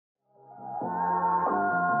Hey,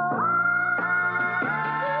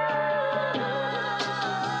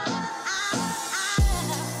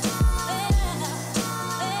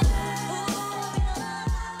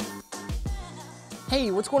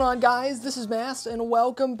 what's going on, guys? This is Mast, and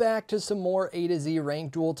welcome back to some more A to Z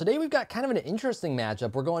ranked duel. Today we've got kind of an interesting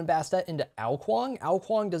matchup. We're going Bastet into Aokwang.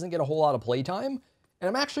 Aokwang doesn't get a whole lot of playtime, and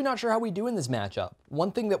I'm actually not sure how we do in this matchup.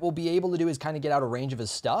 One thing that we'll be able to do is kind of get out of range of his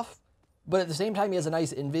stuff, but at the same time he has a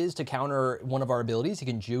nice invis to counter one of our abilities. He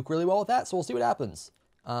can juke really well with that, so we'll see what happens.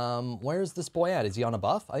 Where's this boy at? Is he on a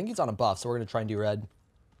buff? I think he's on a buff, so we're going to try and do red.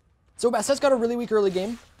 So Bastet's got a really weak early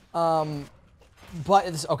game. But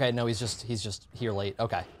it's, okay, no, he's just here late.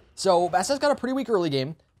 Okay. So Bastet's got a pretty weak early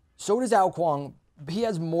game. So does Aokwang. He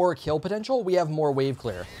has more kill potential. We have more wave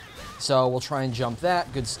clear. So we'll try and jump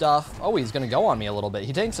that. Good stuff. Oh, he's going to go on me a little bit.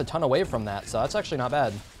 He takes a ton away from that, so that's actually not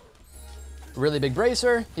bad. Really big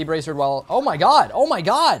bracer. He bracered well. Oh my god. Oh my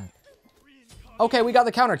god. Okay, we got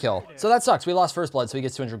the counter kill. So that sucks. We lost first blood, so he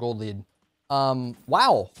gets 200 gold lead.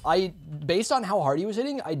 Wow. Based on how hard he was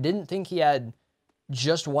hitting, I didn't think he had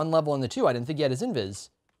just one level in the two. I didn't think he had his invis.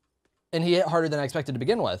 And he hit harder than I expected to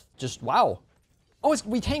begin with. Just, wow. Oh,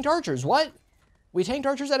 we tanked archers. What? We tanked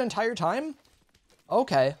archers that entire time?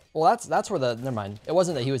 Okay. Well, that's where never mind. It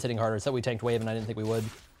wasn't that he was hitting harder. It's that we tanked wave and I didn't think we would.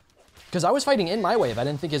 Because I was fighting in my wave. I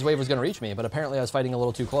didn't think his wave was going to reach me, but apparently I was fighting a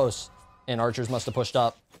little too close and archers must have pushed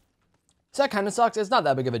up. So that kind of sucks. It's not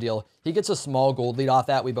that big of a deal. He gets a small gold lead off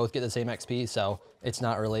that. We both get the same XP, so it's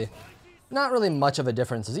not really much of a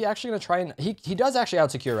difference. Is he actually going to try and... He does actually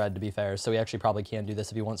out-secure red, to be fair, so he actually probably can do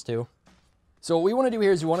this if he wants to. So what we want to do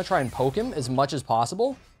here is we want to try and poke him as much as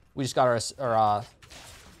possible. We just got our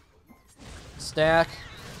stack.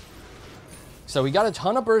 So we got a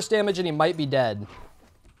ton of burst damage, and he might be dead.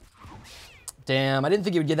 Damn, I didn't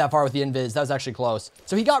think he would get that far with the invis. That was actually close.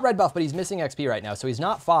 So he got red buff, but he's missing XP right now, so he's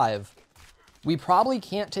not 5. We probably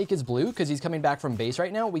can't take his blue, because he's coming back from base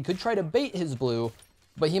right now. We could try to bait his blue,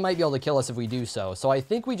 but he might be able to kill us if we do so. So I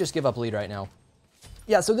think we just give up lead right now.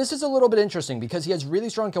 Yeah, so this is a little bit interesting because he has really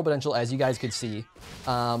strong kill potential, as you guys could see.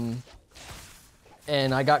 And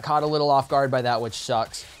I got caught a little off guard by that, which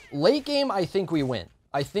sucks. Late game, I think we win.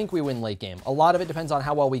 I think we win late game. A lot of it depends on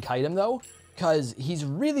how well we kite him, though, because he's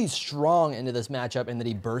really strong into this matchup in that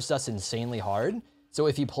he bursts us insanely hard. So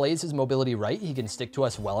if he plays his mobility right, he can stick to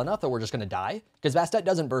us well enough that we're just going to die. Because Bastet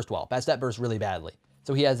doesn't burst well. Bastet bursts really badly.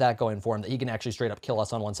 So he has that going for him, that he can actually straight up kill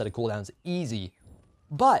us on one set of cooldowns easy.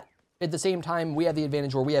 But at the same time, we have the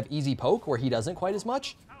advantage where we have easy poke, where he doesn't quite as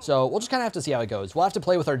much. So we'll just kind of have to see how it goes. We'll have to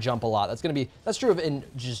play with our jump a lot. That's true of in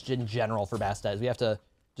general for Bastet. We have to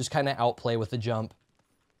just kind of outplay with the jump.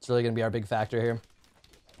 It's really going to be our big factor here.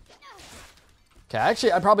 Okay,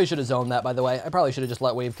 actually, I probably should have zoned that, by the way. I probably should have just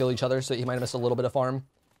let wave kill each other, so he might have missed a little bit of farm.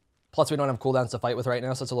 Plus, we don't have cooldowns to fight with right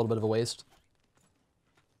now, so it's a little bit of a waste.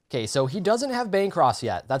 Okay, so he doesn't have Bancross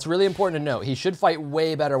yet. That's really important to note. He should fight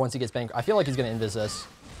way better once he gets Bancross. I feel like he's going to invis this.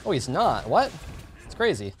 Oh, he's not. What? It's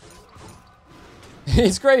crazy.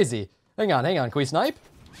 He's crazy. Hang on. Can we snipe?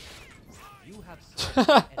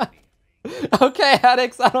 Okay,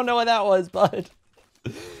 Haddix. I don't know what that was, but...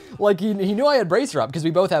 Like, he knew I had Bracer up, because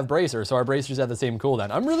we both have Bracer, so our Bracers have the same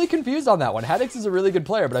cooldown. I'm really confused on that one. Haddix is a really good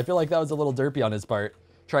player, but I feel like that was a little derpy on his part,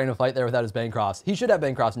 trying to fight there without his Bancross. He should have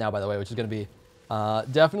Bancross now, by the way, which is going to be...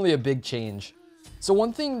 definitely a big change. So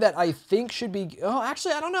one thing that I think should be... Oh,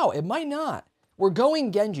 actually, I don't know. It might not. We're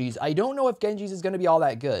going Genji's. I don't know if Genji's is going to be all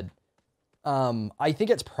that good. I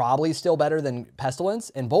think it's probably still better than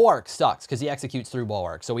Pestilence. And Bulwark sucks because he executes through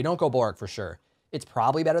Bulwark. So we don't go Bulwark for sure. It's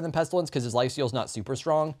probably better than Pestilence because his lifesteal's not super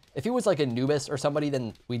strong. If he was like a Nubis or somebody,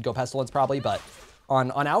 then we'd go Pestilence probably. But on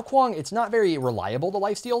Aokwang, it's not very reliable, the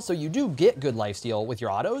lifesteal. So you do get good lifesteal with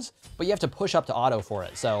your autos, but you have to push up to auto for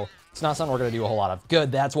it. So it's not something we're going to do a whole lot of.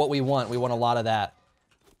 Good, that's what we want. We want a lot of that.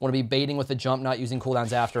 Want to be baiting with the jump, not using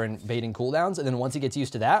cooldowns after, and baiting cooldowns. And then once he gets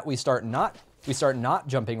used to that, we start not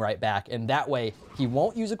jumping right back. And that way, he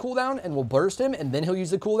won't use a cooldown, and we'll burst him, and then he'll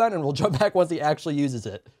use the cooldown, and we'll jump back once he actually uses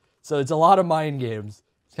it. So it's a lot of mind games.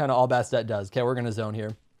 It's kind of all Bastet does. Okay, we're going to zone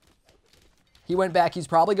here. He went back. He's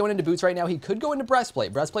probably going into boots right now. He could go into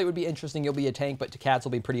breastplate. Breastplate would be interesting. He'll be a tank, but Cats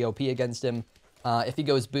will be pretty OP against him. If he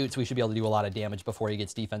goes boots, we should be able to do a lot of damage before he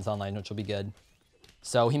gets defense online, which will be good.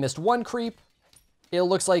 So he missed 1 creep. It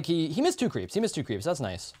looks like he missed 2 creeps. He missed 2 creeps. That's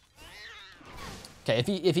nice. Okay,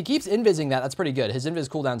 if he keeps invising that, that's pretty good. His invis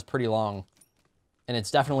cooldown's pretty long. And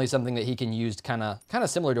it's definitely something that he can use kind of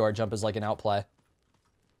similar to our jump as like an outplay.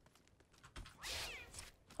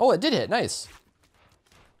 Oh, it did hit. Nice.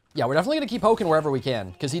 Yeah, we're definitely going to keep poking wherever we can.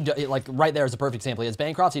 Because like, right there is a perfect example. He has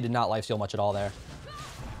Bancrofts. He did not lifesteal much at all there.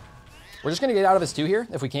 We're just going to get out of his 2 here,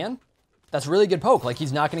 if we can. That's really good poke. Like,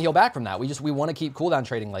 he's not going to heal back from that. We want to keep cooldown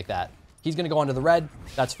trading like that. He's going to go onto the red.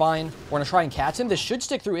 That's fine. We're going to try and catch him. This should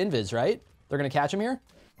stick through invis, right? They're going to catch him here?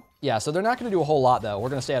 Yeah, so they're not going to do a whole lot, though. We're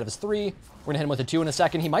going to stay out of his 3. We're going to hit him with a 2 in a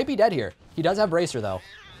second. He might be dead here. He does have Bracer, though.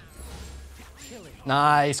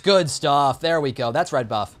 Nice. Good stuff. There we go. That's red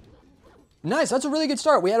buff. Nice. That's a really good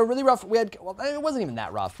start. We had a really rough... well, it wasn't even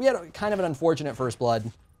that rough. We had kind of an unfortunate first blood,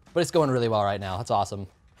 but it's going really well right now. That's awesome.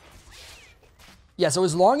 Yeah, so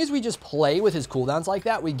as long as we just play with his cooldowns like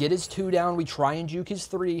that, we get his 2 down, we try and juke his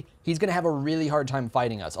 3, he's going to have a really hard time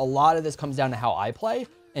fighting us. A lot of this comes down to how I play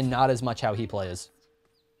and not as much how he plays.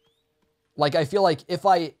 Like, I feel like if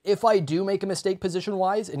I do make a mistake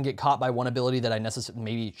position-wise and get caught by one ability that I necessarily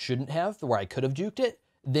maybe shouldn't have, where I could have juked it,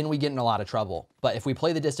 then we get in a lot of trouble. But if we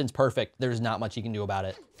play the distance perfect, there's not much you can do about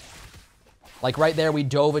it. Like right there, we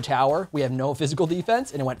dove a tower, we have no physical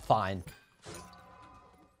defense, and it went fine.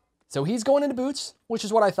 So he's going into boots, which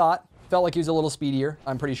is what I thought. Felt like he was a little speedier.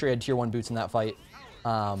 I'm pretty sure he had tier 1 boots in that fight.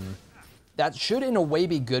 That should, in a way,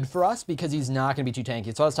 be good for us because he's not going to be too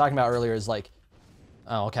tanky. So what I was talking about earlier is like...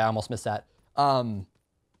 Oh, okay, I almost missed that.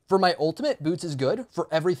 For my ultimate, boots is good. For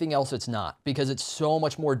everything else, it's not. Because it's so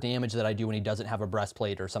much more damage that I do when he doesn't have a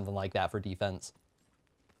breastplate or something like that for defense.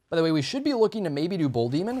 By the way, we should be looking to maybe do Bull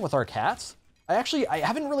Demon with our cats. I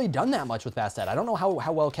haven't really done that much with Bastet. I don't know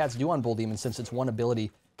how well cats do on Bull Demon since it's one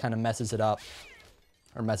ability kind of messes it up.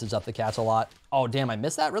 Or messes up the cats a lot. Oh, damn, I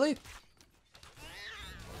missed that? Really?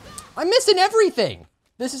 I'm missing everything!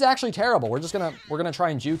 This is actually terrible. We're gonna try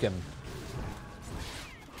and juke him.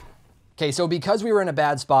 Okay, so because we were in a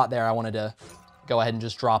bad spot there, I wanted to go ahead and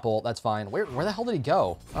just drop ult. That's fine. Where the hell did he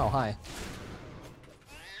go? Oh, hi.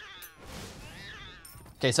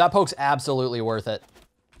 Okay, so that poke's absolutely worth it.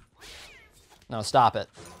 No, stop it.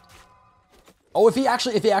 Oh, if he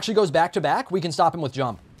actually goes back to back, we can stop him with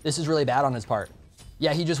jump. This is really bad on his part.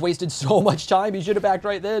 Yeah, he just wasted so much time. He should have backed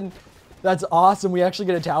right then. That's awesome. We actually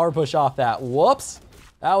get a tower push off that. Whoops.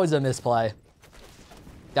 That was a misplay.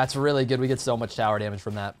 That's really good. We get so much tower damage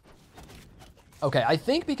from that. Okay, I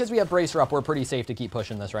think because we have Bracer up, we're pretty safe to keep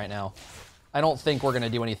pushing this right now. I don't think we're going to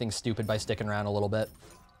do anything stupid by sticking around a little bit.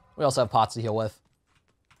 We also have pots to heal with.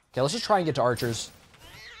 Okay, let's just try and get to archers.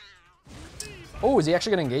 Oh, is he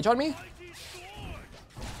actually going to engage on me?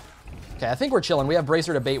 Okay, I think we're chilling. We have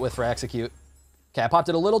Bracer to bait with for execute. Okay, I popped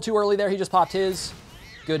it a little too early there. He just popped his.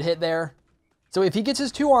 Good hit there. So if he gets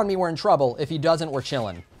his 2 on me, we're in trouble. If he doesn't, we're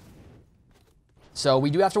chilling. So we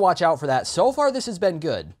do have to watch out for that. So far, this has been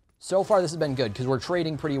good. So far, this has been good because we're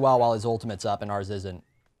trading pretty well while his ultimate's up and ours isn't.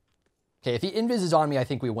 Okay, if he invises on me, I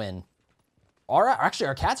think we win. Actually,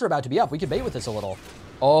 our cats are about to be up. We could bait with this a little.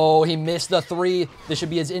 Oh, he missed the 3. This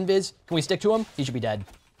should be his invis. Can we stick to him? He should be dead.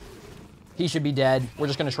 He should be dead. We're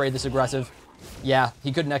just going to trade this aggressive. Yeah,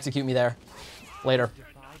 he couldn't execute me there. Later.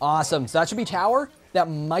 Awesome. So that should be tower. That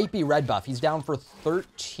might be red buff. He's down for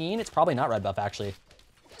 13. It's probably not red buff, actually.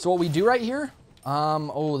 So what we do right here...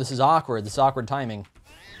 oh, this is awkward. This is awkward timing.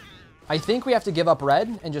 I think we have to give up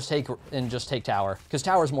red and just take tower. Because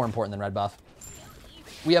tower is more important than red buff.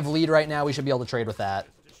 We have lead right now. We should be able to trade with that.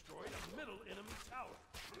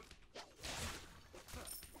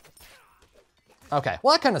 Okay,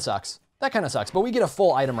 well, that kind of sucks. That kind of sucks, but we get a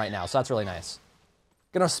full item right now, so that's really nice.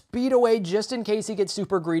 Gonna speed away just in case he gets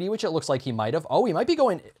super greedy, which it looks like he might have. Oh, he might be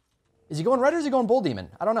going... Is he going red or is he going Bull Demon?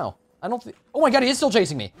 I don't know. I don't think... Oh my god, he is still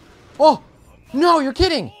chasing me. Oh! No, you're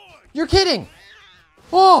kidding! You're kidding!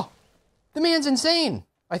 Oh! The man's insane!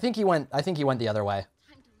 I think he went the other way.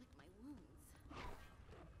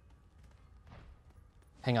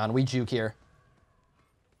 Hang on, we juke here.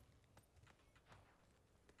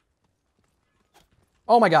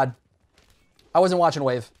 Oh my god. I wasn't watching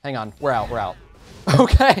wave. Hang on. We're out. We're out.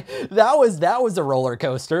 Okay. That was a roller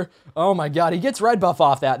coaster. Oh my god. He gets red buff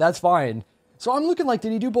off that. That's fine. So I'm looking like,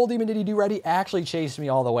 did he do Bull Demon? Did he do red? He actually chased me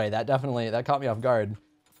all the way. That caught me off guard.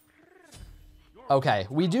 Okay.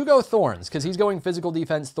 We do go Thorns because he's going physical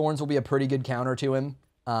defense. Thorns will be a pretty good counter to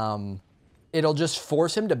him. It'll just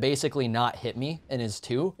force him to basically not hit me in his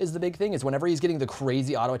 2 is the big thing, is whenever he's getting the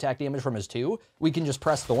crazy auto attack damage from his 2, we can just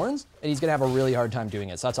press Thorns, and he's going to have a really hard time doing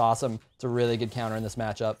it. So that's awesome. It's a really good counter in this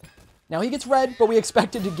matchup. Now he gets red, but we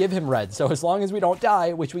expected to give him red. So as long as we don't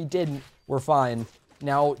die, which we didn't, we're fine.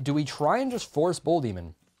 Now, do we try and just force Bull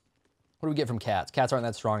Demon? What do we get from cats? Cats aren't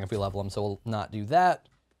that strong if we level them, so we'll not do that.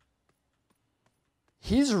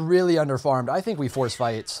 He's really underfarmed. I think we force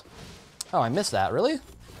fights. Oh, I missed that. Really?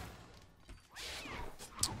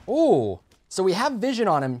 Oh, so we have vision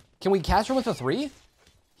on him. Can we catch him with a 3?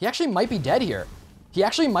 He actually might be dead here. He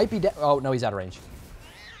actually might be dead. Oh, no, he's out of range.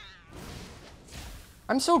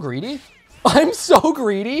 I'm so greedy. I'm so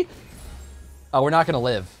greedy. Oh, we're not going to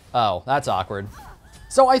live. Oh, that's awkward.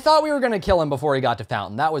 So I thought we were going to kill him before he got to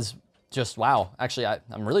Fountain. That was just, wow. Actually,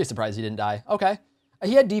 I'm really surprised he didn't die. Okay.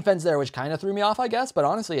 He had defense there, which kind of threw me off, I guess. But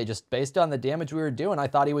honestly, just based on the damage we were doing, I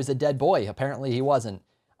thought he was a dead boy. Apparently, he wasn't.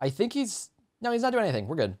 I think no, he's not doing anything.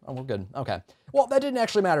 We're good. Oh, we're good. Okay. Well, that didn't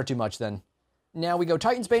actually matter too much then. Now we go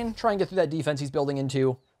Titan's Bane, try and get through that defense he's building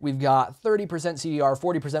into. We've got 30% CDR,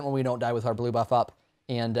 40% when we don't die with our blue buff up.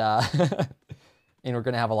 And, and we're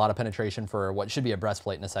going to have a lot of penetration for what should be a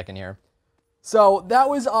breastplate in a second here. So that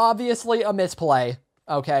was obviously a misplay.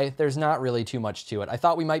 Okay, there's not really too much to it. I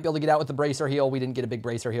thought we might be able to get out with the bracer heal. We didn't get a big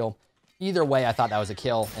bracer heal. Either way, I thought that was a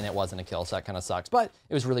kill, and it wasn't a kill, so that kind of sucks. But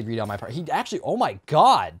it was really greedy on my part. He actually, oh my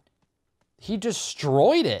god. He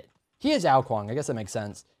destroyed it. He is Ao Kuang. I guess that makes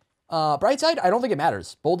sense. Bright side, I don't think it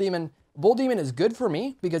matters. Bull Demon is good for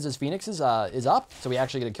me because his Phoenix is up, so we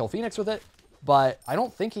actually get to kill Phoenix with it. But I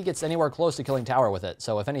don't think he gets anywhere close to killing Tower with it.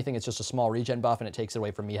 So if anything, it's just a small regen buff, and it takes it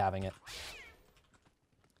away from me having it.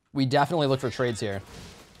 We definitely look for trades here.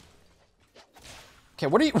 Okay,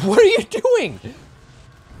 what are you doing?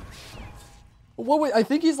 I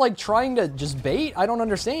think he's like trying to just bait. I don't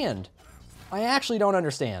understand. I actually don't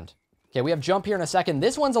understand. Okay, we have jump here in a second.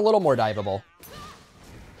 This one's a little more diveable.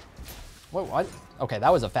 What? Okay,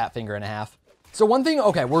 that was a fat finger and a half. So one thing,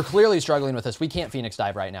 okay, we're clearly struggling with this. We can't Phoenix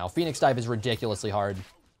dive right now. Phoenix dive is ridiculously hard.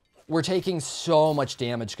 We're taking so much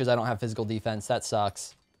damage because I don't have physical defense. That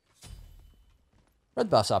sucks. Red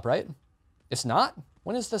buff's up, right? It's not?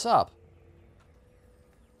 When is this up?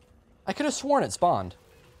 I could have sworn it spawned.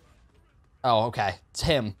 Oh, okay. It's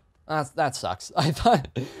him. That sucks. I thought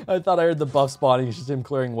I heard the buff spawning. It's just him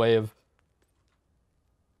clearing wave.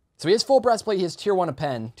 So he has full breastplate. He has tier 1 of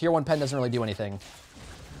pen. Tier 1 pen doesn't really do anything.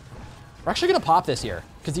 We're actually going to pop this here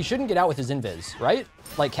because he shouldn't get out with his invis, right?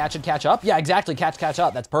 Like catch and catch up? Yeah, exactly. Catch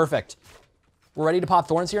up. That's perfect. We're ready to pop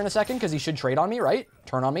Thorns here in a second because he should trade on me, right?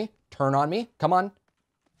 Turn on me. Turn on me. Come on.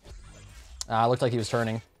 Looked like he was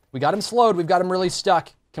turning. We got him slowed. We've got him really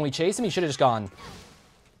stuck. Can we chase him? He should have just gone.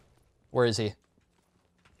 Where is he?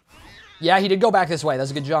 Yeah, he did go back this way.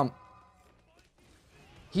 That's a good jump.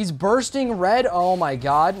 He's bursting red. Oh my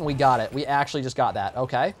god. We got it. We actually just got that.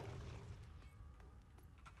 Okay.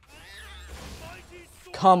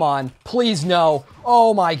 Come on. Please no.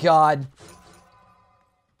 Oh my god.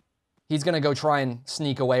 He's going to go try and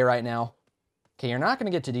sneak away right now. Okay, you're not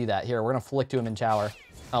going to get to do that. Here, we're going to flick to him in tower.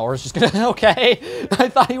 Oh, we're just going to... Okay. I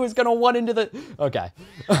thought he was going to one into the... Okay.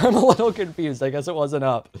 I'm a little confused. I guess it wasn't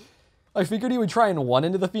up. I figured he would try and one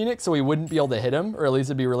into the Phoenix so we wouldn't be able to hit him, or at least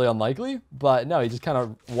it'd be really unlikely. But no, he just kind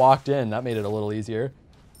of walked in. That made it a little easier.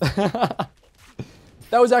 That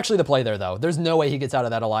was actually the play there, though. There's no way he gets out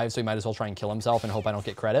of that alive, so he might as well try and kill himself and hope I don't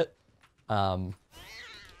get credit.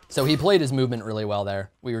 So he played his movement really well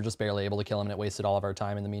there. We were just barely able to kill him, and it wasted all of our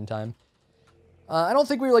time in the meantime. I don't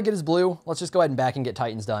think we really get his blue. Let's just go ahead and back and get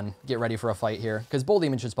Titans done. Get ready for a fight here, because Bull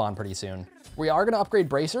Demon should spawn pretty soon. We are going to upgrade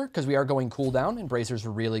Bracer, because we are going cooldown, and Bracer's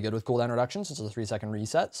really good with cooldown reductions. It's a 3-second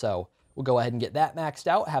reset, so we'll go ahead and get that maxed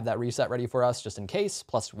out, have that reset ready for us just in case.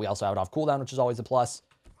 Plus, we also have it off cooldown, which is always a plus.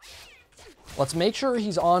 Let's make sure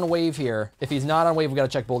he's on wave here. If he's not on wave, we got to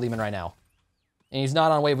check Bull Demon right now. And he's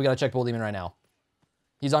not on wave, we got to check Bull Demon right now.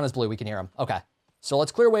 He's on his blue, we can hear him. Okay, so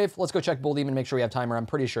let's clear wave. Let's go check Bull Demon, make sure we have timer. I'm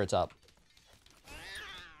pretty sure it's up.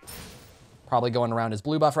 Probably going around his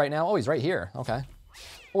blue buff right now. Oh, he's right here. Okay.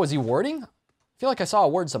 Oh, is he warding? I feel like I saw a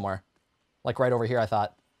ward somewhere. Like right over here, I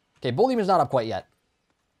thought. Okay, Bull Demon's not up quite yet.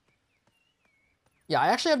 Yeah, I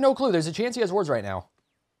actually have no clue. There's a chance he has wards right now.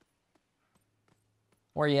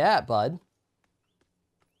 Where you at, bud?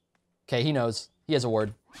 Okay, he knows. He has a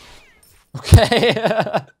ward. Okay.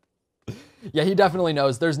 Yeah, he definitely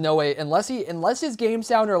knows. There's no way, unless his game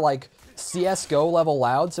sound are like CSGO level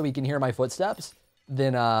loud so he can hear my footsteps,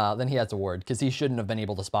 then he has a ward, because he shouldn't have been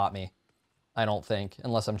able to spot me. I don't think,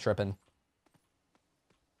 unless I'm tripping.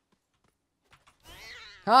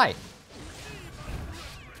 Hi.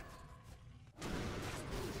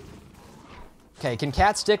 Okay, can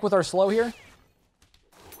Cat stick with our slow here?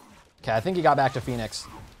 Okay, I think he got back to Phoenix.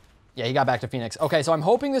 Yeah, he got back to Phoenix. Okay, so I'm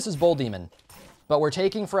hoping this is Bull Demon, but we're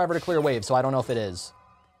taking forever to clear wave, so I don't know if it is.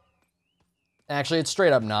 Actually, it's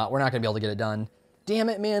straight up not. We're not going to be able to get it done. Damn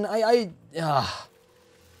it, man. I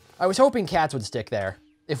was hoping Cats would stick there.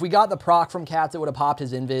 If we got the proc from Cats, it would have popped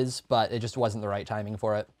his invis, but it just wasn't the right timing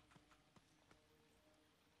for it.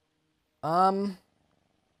 I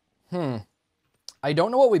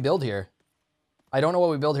don't know what we build here. So I'm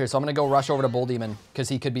going to go rush over to Bull Demon, because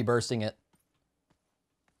he could be bursting it.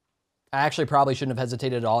 I actually probably shouldn't have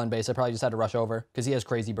hesitated at all in base. I probably just had to rush over, because he has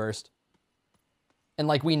crazy burst. And,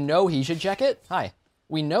 like, we know he should check it. Hi.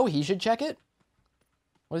 We know he should check it.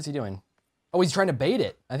 What is he doing? Oh, he's trying to bait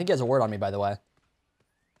it. I think he has a ward on me, by the way.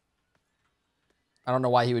 I don't know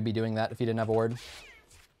why he would be doing that if he didn't have a ward.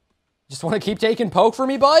 Just want to keep taking poke for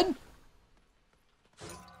me, bud?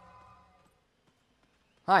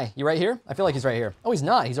 Hi, you right here? I feel like he's right here. Oh, he's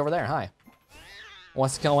not. He's over there. Hi.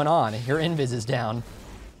 What's going on? Your invis is down.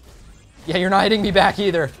 Yeah, you're not hitting me back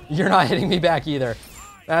either. You're not hitting me back either.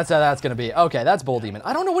 That's how that's going to be. Okay, that's Bull Demon.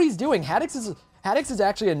 I don't know what he's doing. Haddix is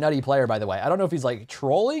actually a nutty player, by the way. I don't know if he's, like,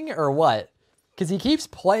 trolling or what. Because he keeps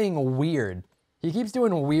playing weird. He keeps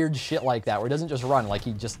doing weird shit like that, where he doesn't just run. Like,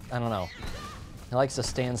 he just, I don't know. He likes to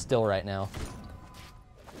stand still right now.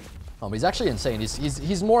 Oh, but he's actually insane.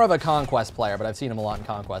 He's more of a Conquest player, but I've seen him a lot in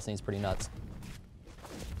Conquest, and he's pretty nuts.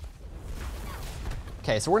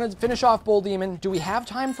 Okay, so we're going to finish off Bull Demon. Do we have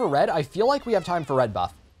time for red? I feel like we have time for red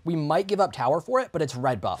buff. We might give up tower for it, but it's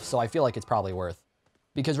red buff, so I feel like it's probably worth.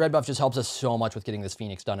 Because red buff just helps us so much with getting this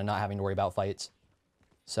Phoenix done and not having to worry about fights.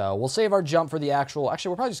 So we'll save our jump for the actual... Actually,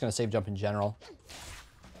 we're probably just going to save jump in general.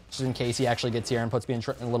 Just in case he actually gets here and puts me in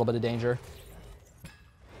a little bit of danger.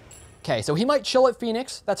 Okay, so he might chill at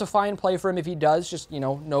Phoenix. That's a fine play for him if he does. Just, you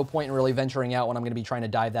know, no point in really venturing out when I'm going to be trying to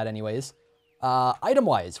dive that anyways.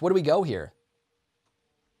 Item-wise, what do we go here?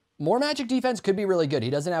 More magic defense could be really good.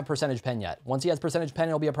 He doesn't have percentage pen yet. Once he has percentage pen,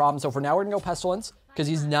 it'll be a problem. So for now, we're going to go Pestilence because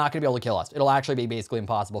he's not going to be able to kill us. It'll actually be basically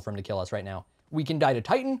impossible for him to kill us right now. We can die to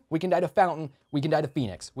Titan. We can die to Fountain. We can die to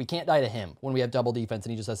Phoenix. We can't die to him when we have double defense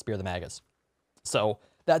and he just has Spear the Magus. So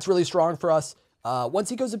that's really strong for us. Once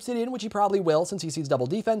he goes Obsidian, which he probably will since he sees double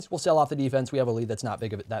defense, we'll sell off the defense. We have a lead that's not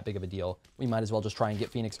that big of a deal. We might as well just try and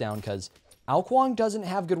get Phoenix down because Alquang doesn't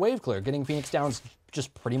have good wave clear. Getting Phoenix down is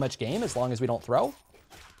just pretty much game as long as we don't throw.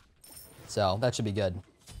 So that should be good.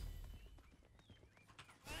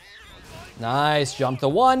 Nice, jump to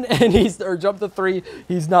 1, and or jump to 3.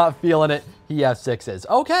 He's not feeling it. He F6s.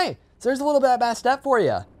 Okay, so there's a little bit of Bastet for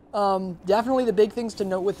you. Definitely the big things to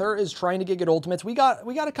note with her is trying to get good ultimates. We got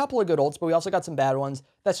a couple of good ults, but we also got some bad ones.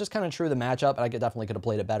 That's just kind of true of the matchup, and I definitely could have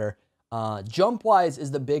played it better. Jump-wise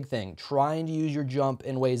is the big thing. Trying to use your jump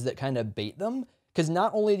in ways that kind of bait them. Because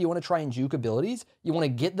not only do you want to try and juke abilities, you want to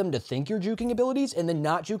get them to think you're juking abilities and then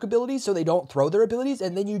not juke abilities so they don't throw their abilities,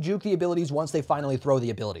 and then you juke the abilities once they finally throw the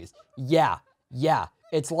abilities. Yeah.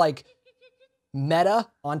 It's like meta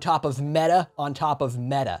on top of meta on top of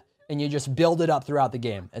meta, and you just build it up throughout the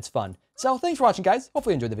game. It's fun. So thanks for watching, guys.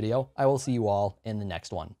 Hopefully you enjoyed the video. I will see you all in the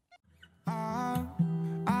next one.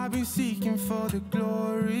 I've been seeking for the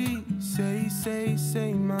glory.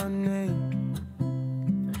 Say my name.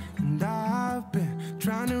 I've been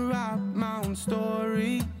trying to write my own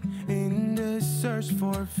story in the search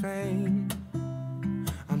for fame.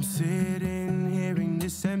 I'm sitting here in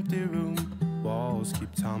this empty room, walls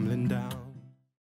keep tumbling down.